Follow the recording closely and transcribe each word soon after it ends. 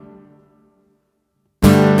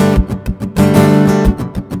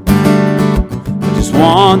I just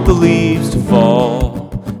want the leaves to fall,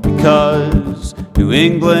 because New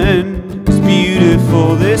England is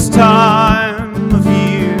beautiful this time of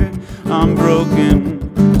year. I'm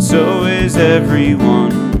broken, so is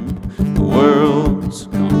everyone. The world's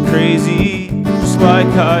gone crazy, just like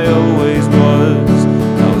I always was.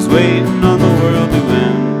 I was waiting on the world to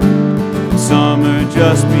end, summer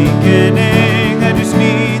just beginning. I just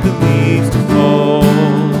need the leaves to fall.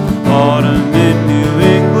 Autumn in New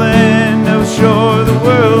England, I was sure the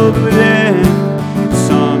world would end.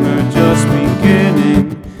 Summer just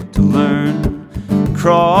beginning to learn and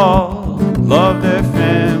crawl, love their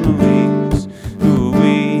families. Who are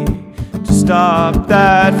we to stop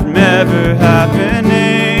that from ever happening?